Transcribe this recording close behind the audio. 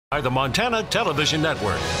By the Montana Television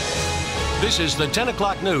Network. This is the 10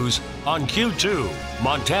 o'clock news on Q2,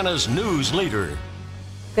 Montana's news leader.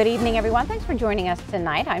 Good evening, everyone. Thanks for joining us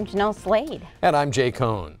tonight. I'm Jeanelle Slade. And I'm Jay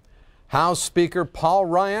Cohn. House Speaker Paul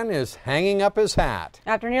Ryan is hanging up his hat.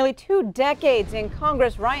 After nearly 2 decades in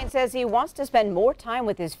Congress, Ryan says he wants to spend more time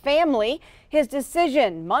with his family. His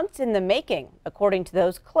decision, months in the making, according to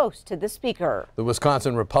those close to the speaker. The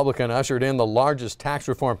Wisconsin Republican ushered in the largest tax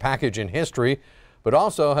reform package in history, but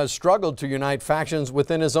also has struggled to unite factions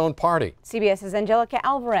within his own party. CBS's Angelica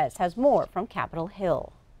Alvarez has more from Capitol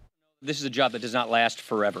Hill. This is a job that does not last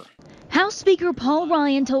forever. House Speaker Paul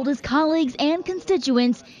Ryan told his colleagues and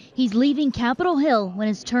constituents he's leaving Capitol Hill when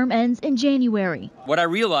his term ends in January. What I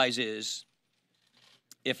realize is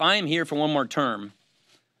if I am here for one more term,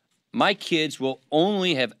 my kids will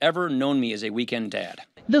only have ever known me as a weekend dad.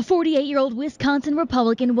 The 48-year-old Wisconsin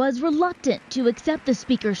Republican was reluctant to accept the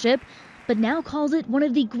speakership, but now calls it one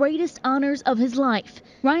of the greatest honors of his life.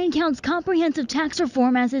 Ryan counts comprehensive tax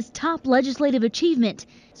reform as his top legislative achievement.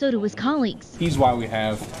 So do his colleagues. He's why we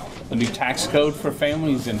have a new tax code for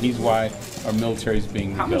families, and he's why our military is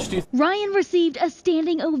being rebuilt. Ryan received a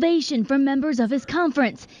standing ovation from members of his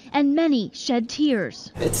conference, and many shed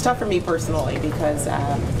tears. It's tough for me personally because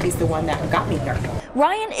he's the one that got me here.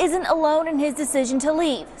 Ryan isn't alone in his decision to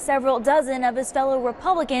leave. Several dozen of his fellow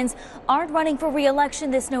Republicans aren't running for re-election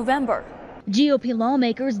this November. GOP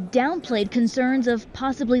lawmakers downplayed concerns of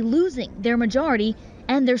possibly losing their majority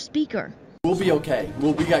and their speaker. We'll be okay.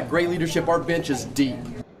 We got great leadership. Our bench is deep.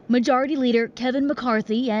 Majority Leader Kevin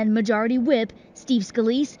McCarthy and Majority Whip Steve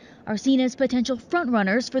Scalise are seen as potential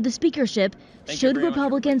frontrunners for the speakership should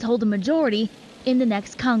Republicans hold a majority in the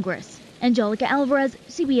next Congress. Angelica Alvarez,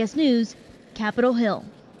 CBS News, Capitol Hill.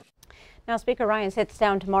 Now, Speaker Ryan sits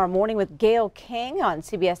down tomorrow morning with Gayle King on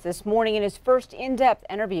CBS This Morning in his first in-depth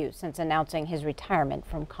interview since announcing his retirement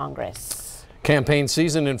from Congress. Campaign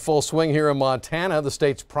season in full swing here in Montana. The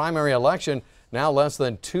state's primary election now less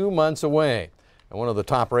than 2 months away. And one of the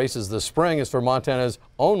top races this spring is for Montana's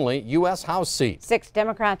only U.S. House seat. 6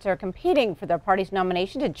 Democrats are competing for their party's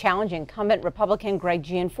nomination to challenge incumbent Republican Greg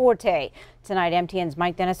Gianforte. Tonight, MTN's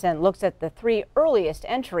Mike Dennison looks at the 3 earliest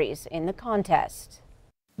entries in the contest.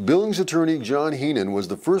 Billings attorney John Heenan was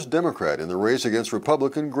the first Democrat in the race against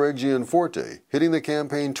Republican Greg Gianforte, hitting the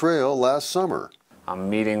campaign trail last summer. I'm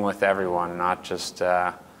meeting with everyone, not just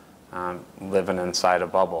living inside a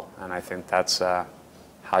bubble, and I think that's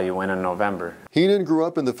how you win in November. Heenan grew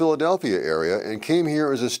up in the Philadelphia area and came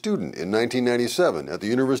here as a student in 1997 at the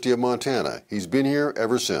University of Montana. He's been here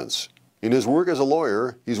ever since. In his work as a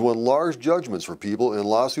lawyer, he's won large judgments for people in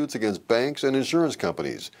lawsuits against banks and insurance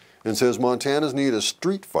companies, and says Montanans need a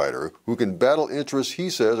street fighter who can battle interests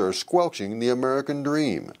he says are squelching the American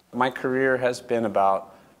dream. My career has been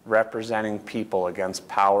about representing people against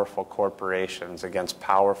powerful corporations, against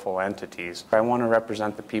powerful entities. I want to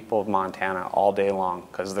represent the people of Montana all day long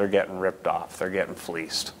because they're getting ripped off, they're getting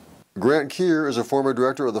fleeced. Grant Keir is a former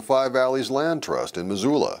director of the Five Valleys Land Trust in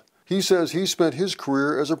Missoula. He says he spent his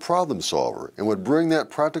career as a problem solver and would bring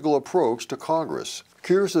that practical approach to Congress.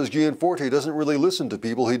 Keir says Gianforte doesn't really listen to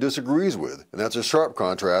people he disagrees with, and that's a sharp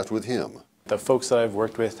contrast with him. The folks that I've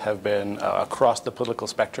worked with have been across the political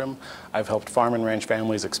spectrum. I've helped farm and ranch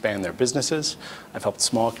families expand their businesses. I've helped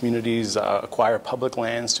small communities acquire public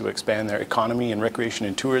lands to expand their economy and recreation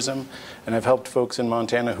and tourism. And I've helped folks in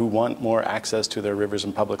Montana who want more access to their rivers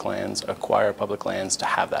and public lands acquire public lands to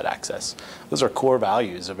have that access. Those are core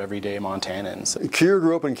values of everyday Montanans. Keir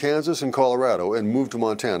grew up in Kansas and Colorado and moved to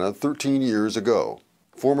Montana 13 years ago.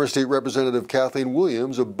 Former State Representative Kathleen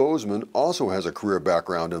Williams of Bozeman also has a career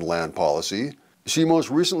background in land policy. She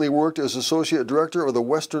most recently worked as Associate Director of the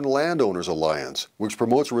Western Landowners Alliance, which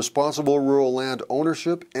promotes responsible rural land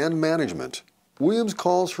ownership and management. Williams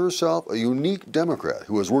calls herself a unique Democrat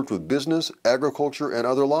who has worked with business, agriculture, and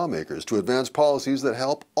other lawmakers to advance policies that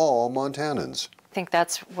help all Montanans. I think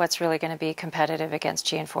that's what's really going to be competitive against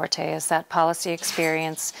Gianforte is that policy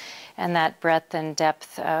experience and that breadth and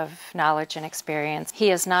depth of knowledge and experience.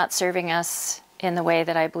 He is not serving us in the way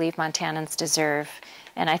that I believe Montanans deserve,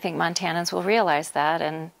 and I think Montanans will realize that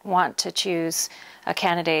and want to choose a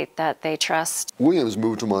candidate that they trust. Williams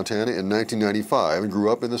moved to Montana in 1995 and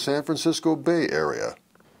grew up in the San Francisco Bay Area.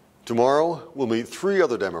 Tomorrow, we'll meet 3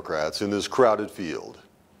 other Democrats in this crowded field.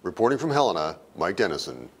 Reporting from Helena, Mike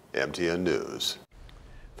Dennison, MTN News.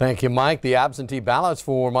 Thank you, Mike. The absentee ballots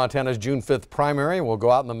for Montana's June 5th primary will go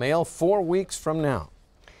out in the mail 4 weeks from now.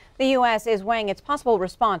 The U.S. is weighing its possible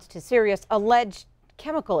response to Syria's alleged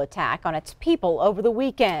chemical attack on its people over the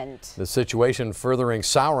weekend. The situation furthering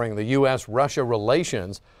souring the U.S.-Russia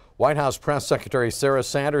relations. White House Press Secretary Sarah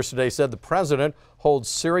Sanders today said the president holds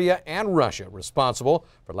Syria and Russia responsible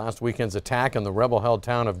for last weekend's attack on the rebel-held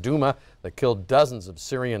town of Douma that killed dozens of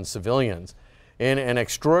Syrian civilians. In an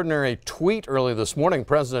extraordinary tweet early this morning,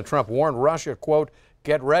 President Trump warned Russia, quote,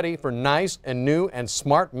 "Get ready for nice and new and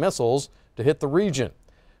smart missiles to hit the region."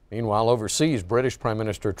 Meanwhile, overseas, British Prime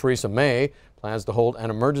Minister Theresa May plans to hold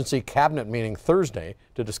an emergency cabinet meeting Thursday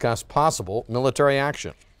to discuss possible military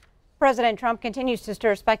action. President Trump continues to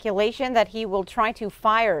stir speculation that he will try to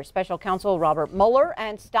fire special counsel Robert Mueller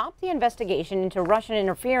and stop the investigation into Russian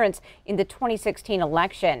interference in the 2016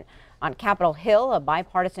 election. On Capitol Hill, a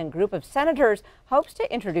bipartisan group of senators hopes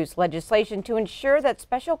to introduce legislation to ensure that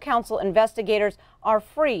special counsel investigators are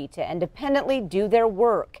free to independently do their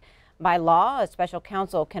work. By law, a special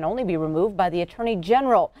counsel can only be removed by the Attorney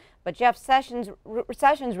General. But Jeff Sessions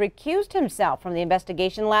recused himself from the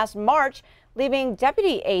investigation last March, leaving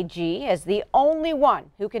Deputy AG as the only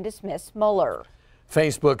one who can dismiss Mueller.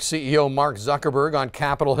 Facebook CEO Mark Zuckerberg on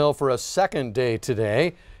Capitol Hill for a second day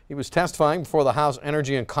today. He was testifying before the House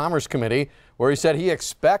Energy and Commerce Committee, where he said he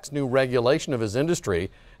expects new regulation of his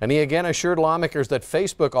industry. And he again assured lawmakers that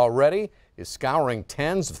Facebook already is scouring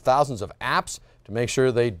tens of thousands of apps to make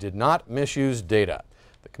sure they did not misuse data.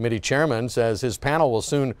 The committee chairman says his panel will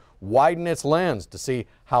soon widen its lens to see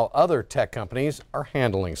how other tech companies are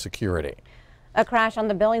handling security. A crash on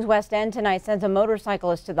the Billings West End tonight sends a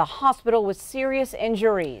motorcyclist to the hospital with serious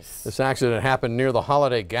injuries. This accident happened near the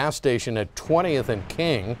Holiday gas station at 20th and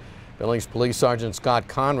King. Billings Police Sergeant Scott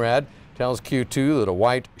Conrad tells Q2 that a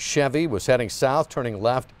white Chevy was heading south, turning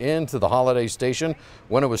left into the Holiday station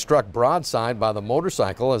when it was struck broadside by the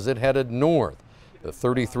motorcycle as it headed north. The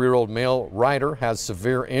 33-year-old male rider has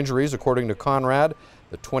severe injuries, according to Conrad.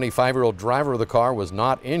 The 25-year-old driver of the car was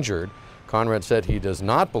not injured. Conrad said he does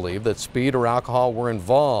not believe that speed or alcohol were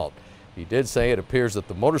involved. He did say it appears that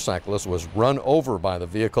the motorcyclist was run over by the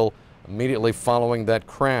vehicle immediately following that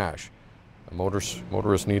crash. The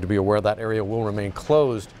motorists need to be aware that area will remain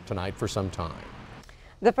closed tonight for some time.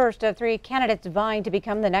 The first of 3 candidates vying to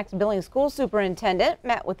become the next Billings school superintendent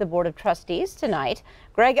met with the Board of Trustees tonight.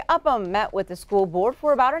 Greg Upham met with the school board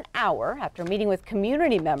for about an hour after meeting with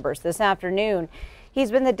community members this afternoon.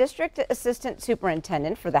 He's been the district assistant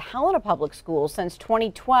superintendent for the Helena Public Schools since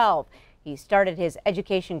 2012. He started his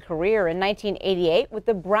education career in 1988 with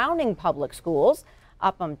the Browning Public Schools.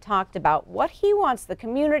 Upham talked about what he wants the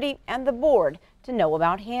community and the board to know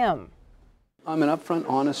about him. I'm an upfront,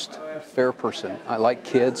 honest, fair person. I like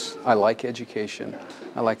kids. I like education.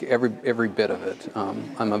 I like every bit of it.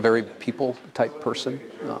 I'm a very people type person.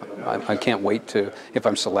 I can't wait to, if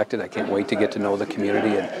I'm selected, I can't wait to get to know the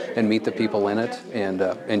community and meet the people in it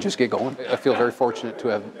and just get going. I feel very fortunate to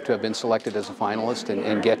have been selected as a finalist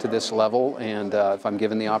and get to this level. And if I'm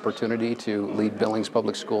given the opportunity to lead Billings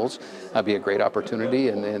Public Schools, that'll be a great opportunity,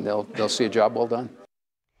 and they'll see a job well done.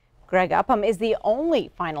 Greg Upham is the only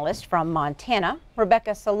finalist from Montana.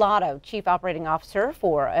 Rebecca Salato, Chief Operating Officer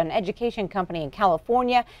for an education company in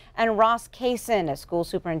California, and Ross Kaysen, a school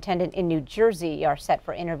superintendent in New Jersey, are set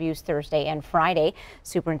for interviews Thursday and Friday.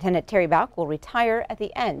 Superintendent Terry Bauck will retire at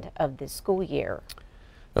the end of this school year.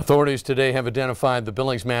 Authorities today have identified the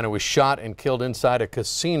Billings man who was shot and killed inside a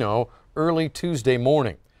casino early Tuesday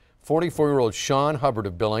morning. 44-year-old Sean Hubbard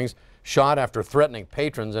of Billings shot after threatening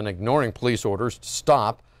patrons and ignoring police orders to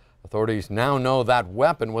stop. Authorities now know that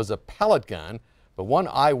weapon was a pellet gun, but one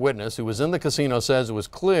eyewitness who was in the casino says it was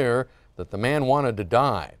clear that the man wanted to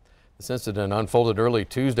die. This incident unfolded early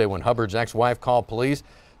Tuesday when Hubbard's ex-wife called police,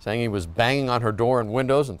 saying he was banging on her door and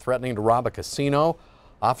windows and threatening to rob a casino.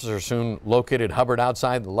 Officers soon located Hubbard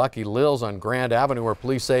outside the Lucky Lil's on Grand Avenue, where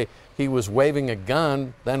police say he was waving a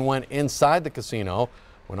gun, then went inside the casino.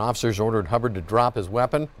 When officers ordered Hubbard to drop his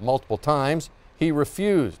weapon multiple times, he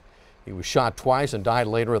refused. He was shot twice and died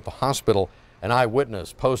later at the hospital. An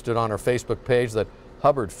eyewitness posted on her Facebook page that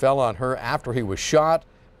Hubbard fell on her after he was shot.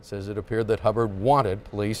 It says it appeared that Hubbard wanted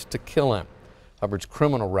police to kill him. Hubbard's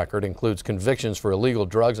criminal record includes convictions for illegal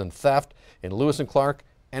drugs and theft in Lewis and Clark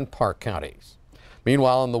and Park counties.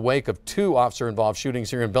 Meanwhile, in the wake of 2 officer-involved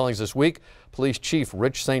shootings here in Billings this week, Police Chief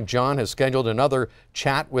Rich St. John has scheduled another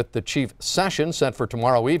chat with the Chief Session set for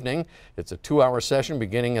tomorrow evening. It's a 2-hour session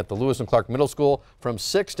beginning at the Lewis and Clark Middle School from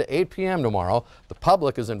 6 to 8 p.m. tomorrow. The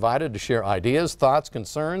public is invited to share ideas, thoughts,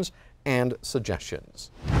 concerns, and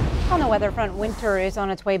suggestions. On the weather front, winter is on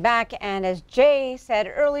its way back, and as Jay said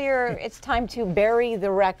earlier, it's time to bury the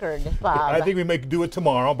record, Bob. I think we may do it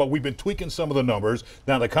tomorrow, but we've been tweaking some of the numbers.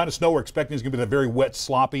 Now, the kind of snow we're expecting is going to be that very wet,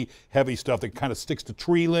 sloppy, heavy stuff that kind of sticks to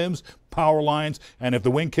tree limbs. power lines, and if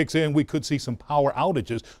the wind kicks in, we could see some power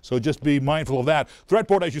outages, so just be mindful of that. Threat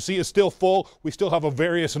board, as you see, is still full. We still have a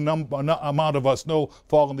various amount of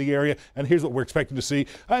snowfall in the area, and here's what we're expecting to see.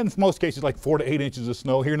 In most cases, like 4 to 8 inches of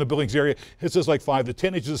snow. Here in the Billings area, it's just like 5 to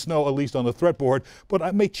 10 inches of snow, at least on the threat board, but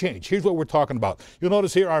it may change. Here's what we're talking about. You'll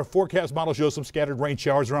notice here our forecast model shows some scattered rain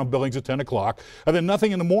showers around Billings at 10 o'clock, and then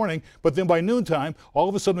nothing in the morning, but then by noontime, all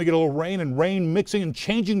of a sudden we get a little rain, and rain mixing and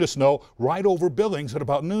changing to snow right over Billings at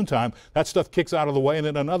about noontime. That stuff kicks out of the way, and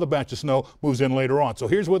then another batch of snow moves in later on. So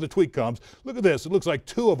here's where the tweak comes. Look at this. It looks like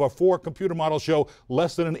 2 of our 4 computer models show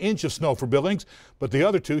less than an inch of snow for Billings, but the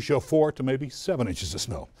other 2 show 4 to maybe 7 inches of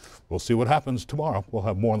snow. We'll see what happens tomorrow. We'll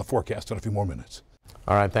have more on the forecast in a few more minutes.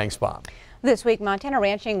 All right, thanks, Bob. This week, Montana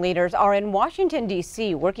ranching leaders are in Washington,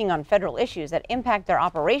 D.C., working on federal issues that impact their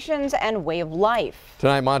operations and way of life.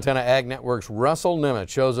 Tonight, Montana Ag Network's Russell Nimitz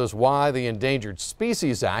shows us why the Endangered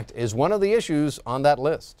Species Act is one of the issues on that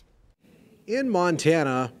list. In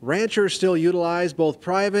Montana, ranchers still utilize both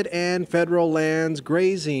private and federal lands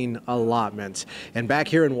grazing allotments. And back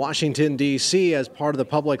here in Washington, D.C., as part of the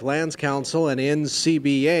Public Lands Council and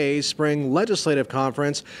NCBA's spring legislative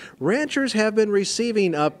conference, ranchers have been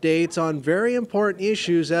receiving updates on very important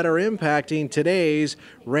issues that are impacting today's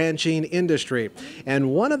ranching industry. And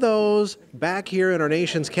one of those back here in our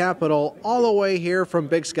nation's capital, all the way here from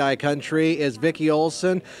Big Sky Country, is Vicki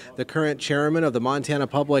Olson, the current chairman of the Montana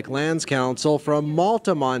Public Lands Council from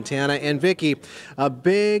Malta, Montana. And Vicki, a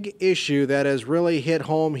big issue that has really hit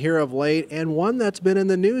home here of late, and one that's been in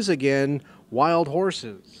the news again, wild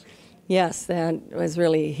horses. Yes, that was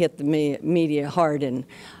really hit the media hard,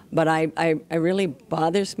 but I really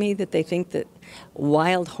bothers me that they think that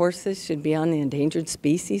wild horses should be on the endangered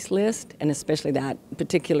species list, and especially that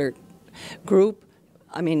particular group.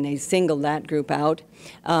 I mean, they singled that group out,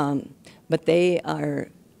 but they are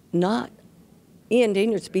not. The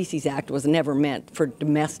Endangered Species Act was never meant for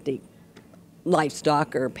domestic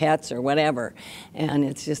livestock or pets or whatever, and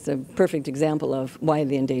it's just a perfect example of why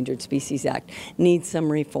the Endangered Species Act needs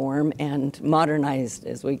some reform and modernized,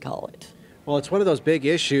 as we call it. Well, it's one of those big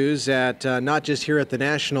issues that not just here at the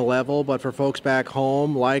national level, but for folks back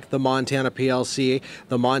home like the Montana PLC,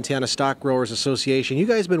 the Montana Stock Growers Association. You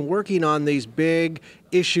guys have been working on these big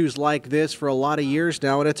issues like this for a lot of years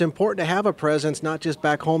now, and it's important to have a presence not just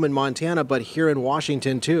back home in Montana, but here in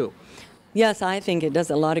Washington too. Yes, I think it does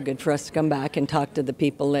a lot of good for us to come back and talk to the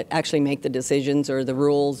people that actually make the decisions or the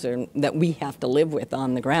rules or that we have to live with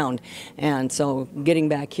on the ground. And so getting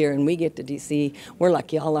back here, and we get to D.C., we're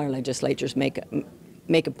lucky all our legislatures make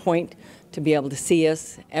a point to be able to see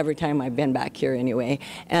us every time I've been back here anyway.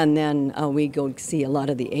 And then we go see a lot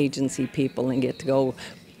of the agency people and get to go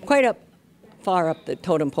quite far up the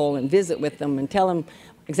totem pole and visit with them and tell them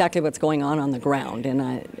exactly what's going on the ground.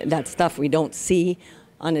 And that's stuff we don't see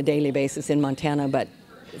on a daily basis in Montana, but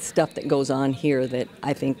stuff that goes on here that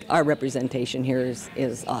I think our representation here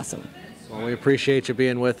is awesome. Well, we appreciate you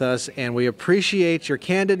being with us, and we appreciate your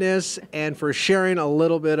candidness and for sharing a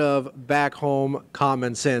little bit of back home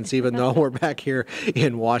common sense, even though we're back here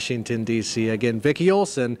in Washington, D.C. Again, Vicki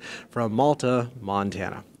Olson from Malta,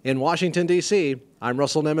 Montana. In Washington, D.C., I'm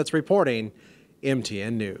Russell Nimitz reporting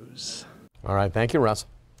MTN News. All right, thank you, Russ.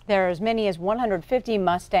 There are as many as 150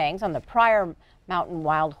 Mustangs on the Pryor Mountain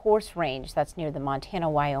Wild Horse Range that's near the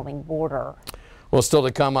Montana-Wyoming border. Well, still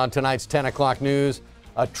to come on tonight's 10 o'clock news,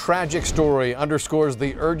 a tragic story underscores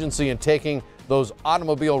the urgency in taking those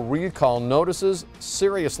automobile recall notices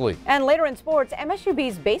seriously. And later in sports,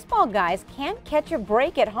 MSUB's baseball guys can't catch a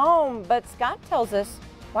break at home, but Scott tells us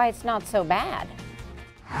why it's not so bad.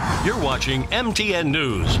 You're watching MTN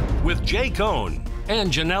News with Jay Cohn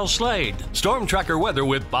and Jeanelle Slade. Storm Tracker weather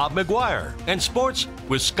with Bob McGuire. And sports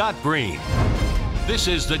with Scott Green. This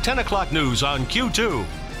is the 10 o'clock news on Q2,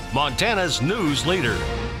 Montana's news leader.